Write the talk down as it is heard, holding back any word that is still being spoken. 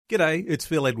G'day, it's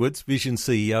Phil Edwards, Vision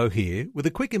CEO here, with a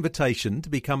quick invitation to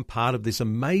become part of this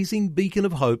amazing beacon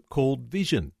of hope called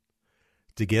Vision.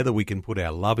 Together we can put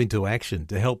our love into action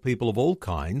to help people of all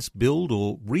kinds build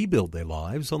or rebuild their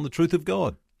lives on the truth of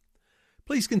God.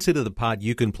 Please consider the part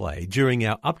you can play during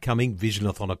our upcoming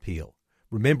Visionathon appeal,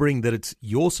 remembering that it's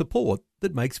your support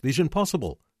that makes Vision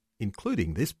possible,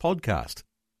 including this podcast.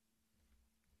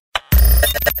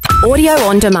 Audio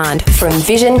on demand from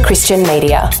Vision Christian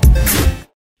Media.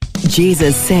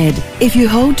 Jesus said, "If you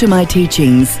hold to my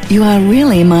teachings, you are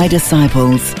really my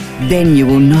disciples. Then you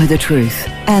will know the truth,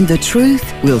 and the truth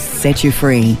will set you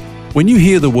free." When you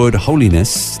hear the word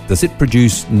holiness, does it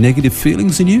produce negative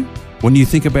feelings in you? When you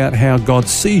think about how God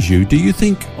sees you, do you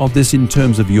think of this in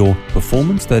terms of your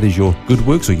performance, that is your good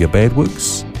works or your bad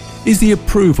works? Is the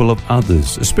approval of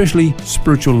others, especially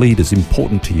spiritual leaders,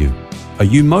 important to you? Are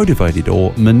you motivated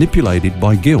or manipulated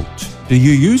by guilt? Do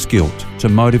you use guilt to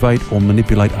motivate or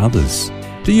manipulate others?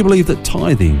 Do you believe that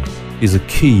tithing is a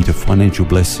key to financial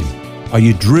blessing? Are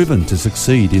you driven to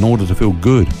succeed in order to feel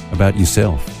good about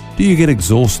yourself? Do you get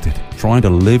exhausted trying to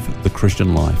live the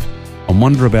Christian life and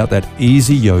wonder about that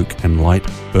easy yoke and light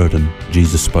burden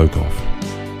Jesus spoke of?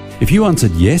 If you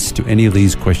answered yes to any of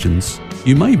these questions,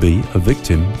 you may be a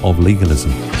victim of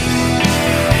legalism.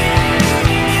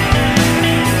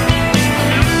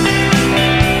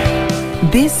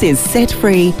 This is Set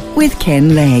Free with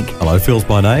Ken Legg. Hello, Phil's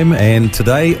my name, and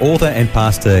today author and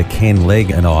pastor Ken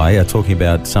Legg and I are talking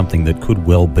about something that could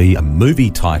well be a movie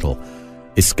title,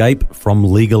 Escape from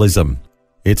Legalism.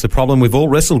 It's a problem we've all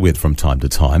wrestled with from time to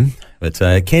time, but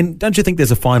Ken, don't you think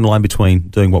there's a fine line between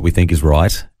doing what we think is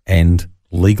right and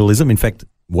legalism? In fact,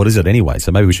 what is it anyway?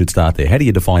 So maybe we should start there. How do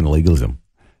you define legalism?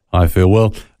 I feel,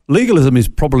 well, legalism is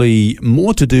probably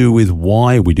more to do with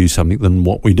why we do something than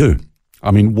what we do. I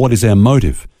mean, what is our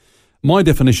motive? My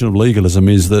definition of legalism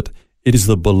is that it is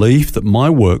the belief that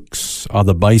my works are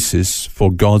the basis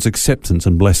for God's acceptance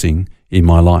and blessing in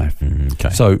my life. Okay.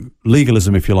 So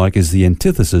legalism, if you like, is the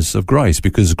antithesis of grace,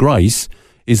 because grace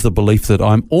is the belief that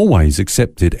I'm always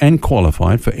accepted and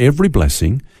qualified for every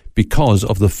blessing because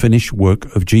of the finished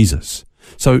work of Jesus.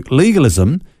 So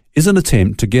legalism is an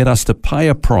attempt to get us to pay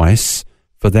a price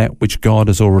for that which God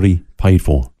has already paid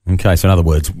for. Okay, so in other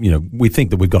words, we think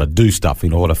that we've got to do stuff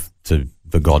in order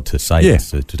for God to save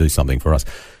us, to do something for us.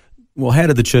 Well, how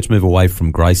did the church move away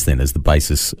from grace then as the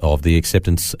basis of the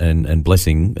acceptance and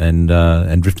blessing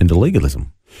and drift into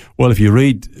legalism? Well, if you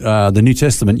read the New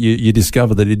Testament, you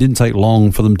discover that it didn't take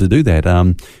long for them to do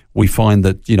that. We find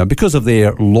that, because of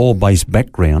their law-based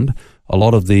background, a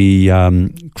lot of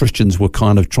the Christians were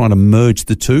kind of trying to merge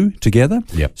the two together.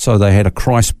 Yep. So they had a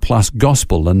Christ plus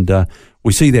gospel. And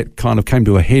we see that kind of came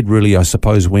to a head, really, I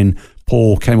suppose, when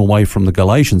Paul came away from the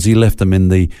Galatians. He left them in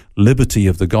the liberty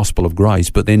of the gospel of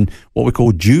grace. But then what we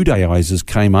call Judaizers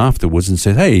came afterwards and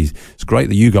said, hey, it's great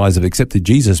that you guys have accepted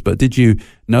Jesus, but did you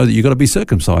know that you've got to be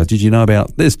circumcised? Did you know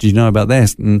about this? Did you know about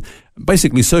that? And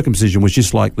basically circumcision was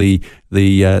just like the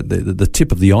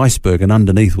tip of the iceberg, and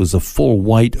underneath was the full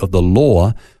weight of the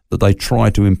law that they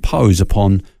tried to impose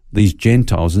upon these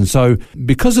Gentiles. And so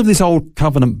because of this old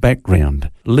covenant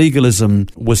background, legalism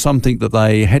was something that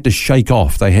they had to shake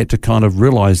off. They had to kind of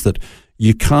realize that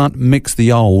you can't mix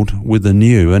the old with the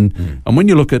new. And when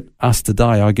you look at us today,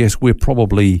 I guess we're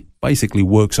probably basically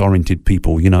works-oriented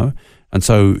people, And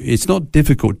so it's not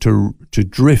difficult to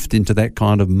drift into that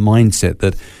kind of mindset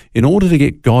that in order to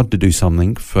get God to do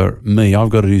something for me, I've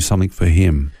got to do something for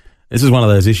him. This is one of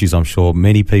those issues I'm sure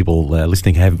many people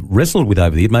listening have wrestled with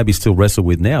over the years, maybe still wrestle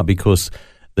with now, because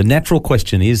the natural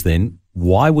question is then,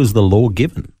 why was the law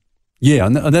given? Yeah,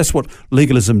 and that's what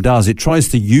legalism does. It tries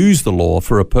to use the law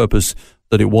for a purpose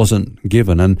that it wasn't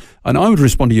given. And I would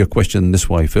respond to your question this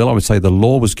way, Phil. I would say the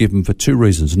law was given for two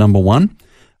reasons. Number one,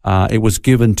 it was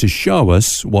given to show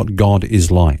us what God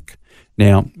is like.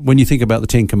 Now, when you think about the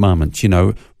Ten Commandments,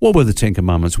 what were the Ten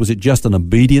Commandments? Was it just an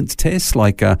obedience test,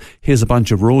 like here's a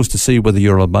bunch of rules to see whether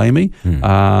you'll obey me?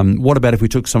 What about if we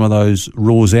took some of those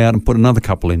rules out and put another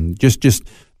couple in? Just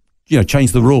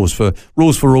change the rules for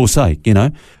rules' sake,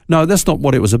 No, that's not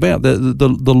what it was about.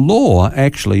 The law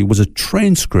actually was a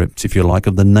transcript, if you like,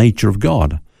 of the nature of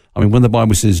God. I mean, when the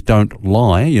Bible says don't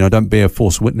lie, don't bear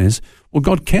false witness, well,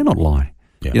 God cannot lie.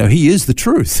 Yeah. He is the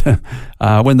truth.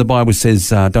 When the Bible says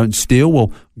don't steal,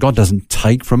 well, God doesn't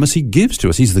take from us, he gives to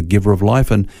us. He's the giver of life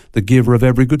and the giver of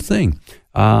every good thing.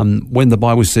 When the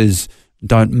Bible says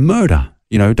don't murder,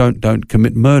 don't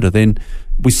commit murder, then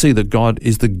we see that God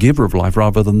is the giver of life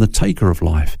rather than the taker of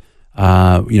life.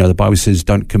 The Bible says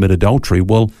don't commit adultery.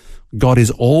 Well, God is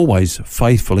always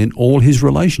faithful in all his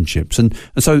relationships. And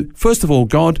so, first of all,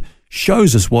 God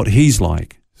shows us what he's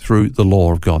like through the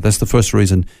law of God. That's the first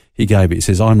reason he gave it. He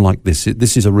says, I'm like this.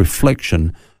 This is a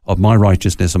reflection of my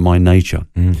righteousness and my nature.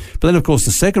 But then, of course,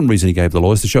 the second reason he gave the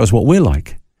law is to show us what we're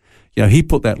like. He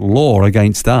put that law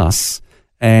against us,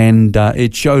 and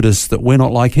it showed us that we're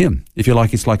not like him. If you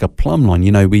like, it's like a plumb line.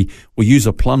 We use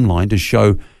a plumb line to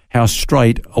show how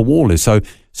straight a wall is. So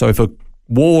if a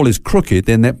wall is crooked,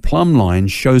 then that plumb line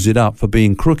shows it up for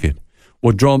being crooked.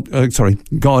 Well,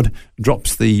 God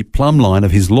drops the plumb line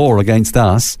of his law against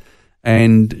us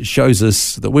and shows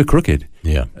us that we're crooked.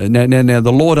 Yeah. Now,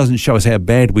 the law doesn't show us how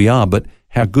bad we are, but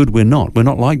how good we're not. We're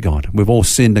not like God. We've all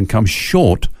sinned and come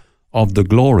short of the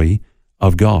glory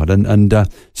of God. And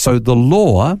so the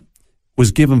law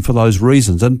was given for those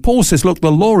reasons. And Paul says, look,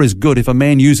 the law is good if a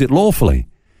man use it lawfully.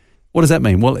 What does that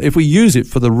mean? Well, if we use it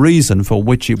for the reason for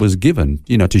which it was given,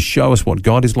 to show us what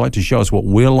God is like, to show us what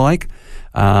we're like,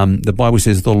 the Bible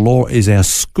says the law is our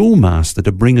schoolmaster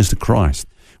to bring us to Christ.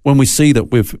 When we see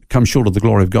that we've come short of the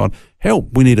glory of God,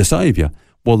 help, we need a Saviour.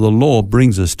 Well, the law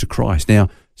brings us to Christ. Now,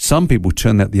 some people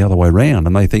turn that the other way around,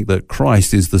 and they think that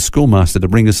Christ is the schoolmaster to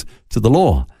bring us to the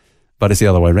law. But it's the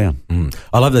other way around.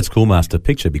 I love that schoolmaster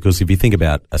picture, because if you think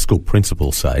about a school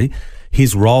principal, say,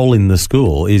 his role in the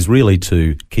school is really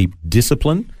to keep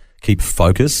discipline, keep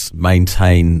focus,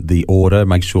 maintain the order,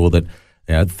 make sure that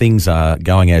things are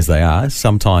going as they are,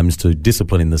 sometimes to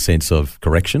discipline in the sense of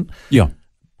correction. Yeah.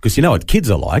 Because you know what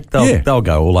kids are like. They'll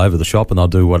go all over the shop and they'll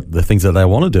do the things that they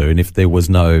want to do. And if there was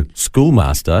no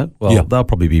schoolmaster, they'll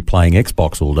probably be playing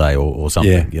Xbox all day or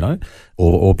something,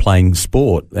 or playing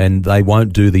sport, and they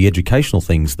won't do the educational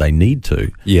things they need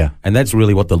to. Yeah. And that's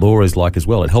really what the law is like as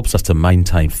well. It helps us to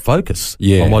maintain focus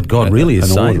on what God really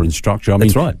is saying. Order and structure.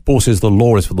 That's right. Paul says the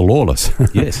law is for the lawless.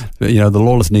 Yes. The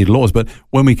lawless need laws. But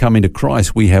when we come into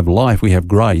Christ, we have life, we have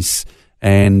grace.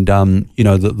 And,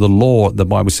 the law, the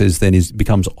Bible says, then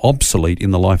becomes obsolete in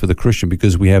the life of the Christian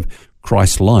because we have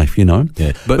Christ's life,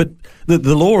 Yeah. But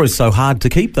the law is so hard to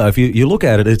keep, though. If you look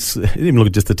at it, even look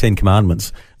at just the Ten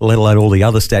Commandments, let alone all the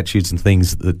other statutes and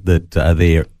things that are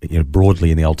there broadly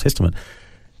in the Old Testament.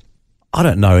 I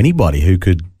don't know anybody who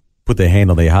could put their hand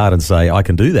on their heart and say, I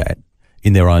can do that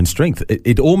in their own strength.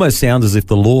 It almost sounds as if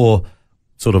the law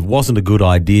sort of wasn't a good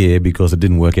idea because it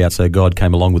didn't work out, so God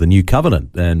came along with a new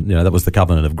covenant, and that was the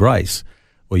covenant of grace.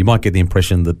 Well, you might get the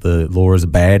impression that the law is a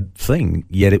bad thing,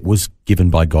 yet it was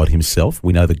given by God himself.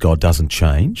 We know that God doesn't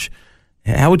change.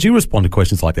 How would you respond to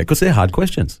questions like that? Because they're hard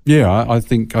questions. Yeah, I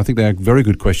think they're very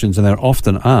good questions, and they're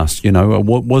often asked,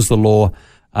 what was the law,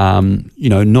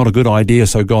 not a good idea,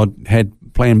 so God had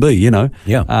plan B,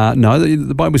 Yeah. No,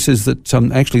 the Bible says that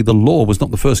actually the law was not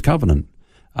the first covenant.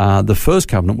 The first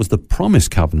covenant was the promise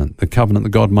covenant, the covenant that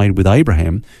God made with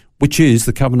Abraham, which is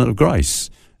the covenant of grace,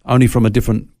 only from a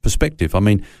different perspective. I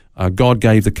mean, God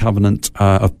gave the covenant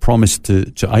of promise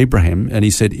to Abraham, and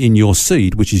he said, in your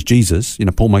seed, which is Jesus.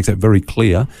 Paul makes that very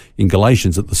clear in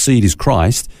Galatians that the seed is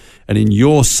Christ, and in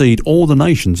your seed all the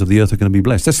nations of the earth are going to be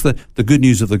blessed. That's the good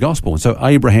news of the gospel. And so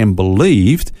Abraham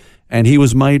believed, and he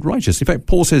was made righteous. In fact,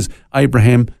 Paul says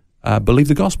Abraham believed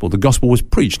the gospel. The gospel was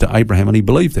preached to Abraham and he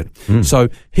believed it. So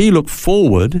he looked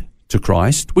forward to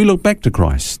Christ. We look back to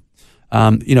Christ.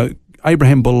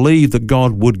 Abraham believed that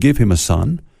God would give him a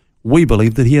son. We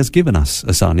believe that he has given us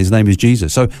a son. His name is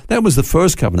Jesus. So that was the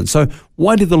first covenant. So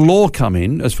why did the law come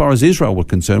in as far as Israel were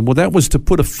concerned? Well, that was to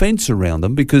put a fence around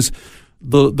them because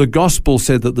the gospel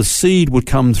said that the seed would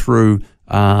come through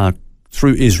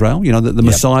Israel, that the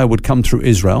Messiah would come through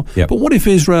Israel. Yep. But what if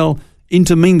Israel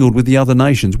intermingled with the other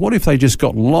nations? What if they just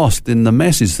got lost in the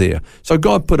masses there? So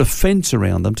God put a fence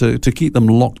around them to keep them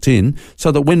locked in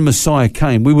so that when Messiah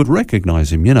came, we would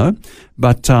recognize him,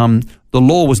 But the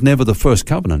law was never the first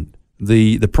covenant.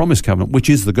 The promise covenant, which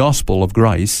is the gospel of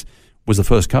grace, was the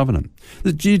first covenant.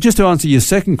 Just to answer your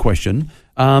second question,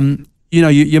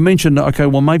 you mentioned, okay,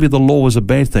 well, maybe the law was a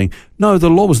bad thing. No, the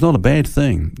law was not a bad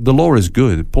thing. The law is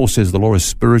good. Paul says the law is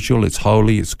spiritual, it's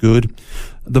holy, it's good.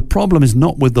 The problem is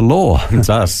not with the law. It's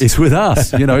us. It's with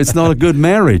us. It's not a good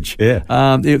marriage. Yeah.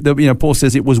 Paul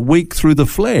says it was weak through the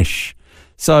flesh.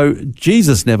 So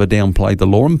Jesus never downplayed the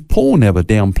law, and Paul never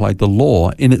downplayed the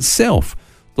law in itself.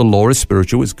 The law is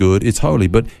spiritual, it's good, it's holy,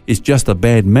 but it's just a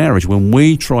bad marriage. When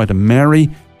we try to marry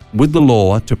with the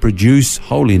law to produce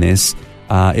holiness,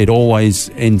 it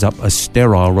always ends up a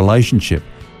sterile relationship.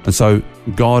 And so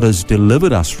God has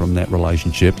delivered us from that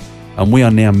relationship, and we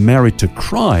are now married to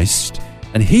Christ,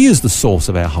 and he is the source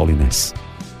of our holiness.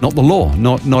 Not the law,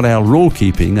 not our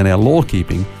rule-keeping and our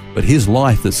law-keeping, but his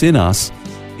life that's in us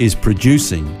is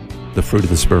producing the fruit of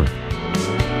the Spirit.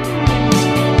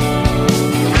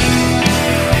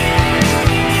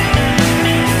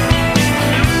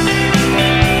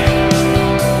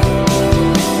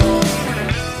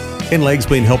 NLAG's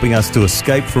been helping us to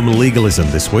escape from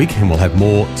legalism this week, and we'll have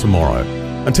more tomorrow.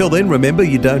 Until then, remember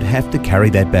you don't have to carry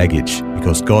that baggage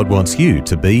because God wants you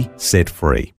to be set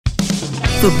free.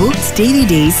 For books,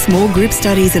 DVDs, small group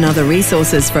studies and other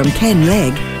resources from Ken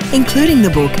Legg, including the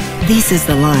book This is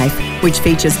the Life, which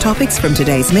features topics from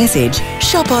today's message,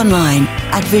 shop online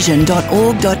at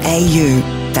vision.org.au.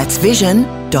 That's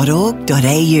vision.org.au.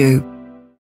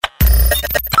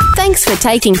 Thanks for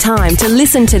taking time to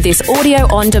listen to this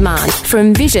audio on demand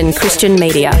from Vision Christian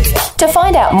Media. To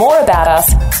find out more about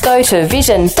us, go to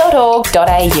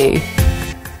vision.org.au.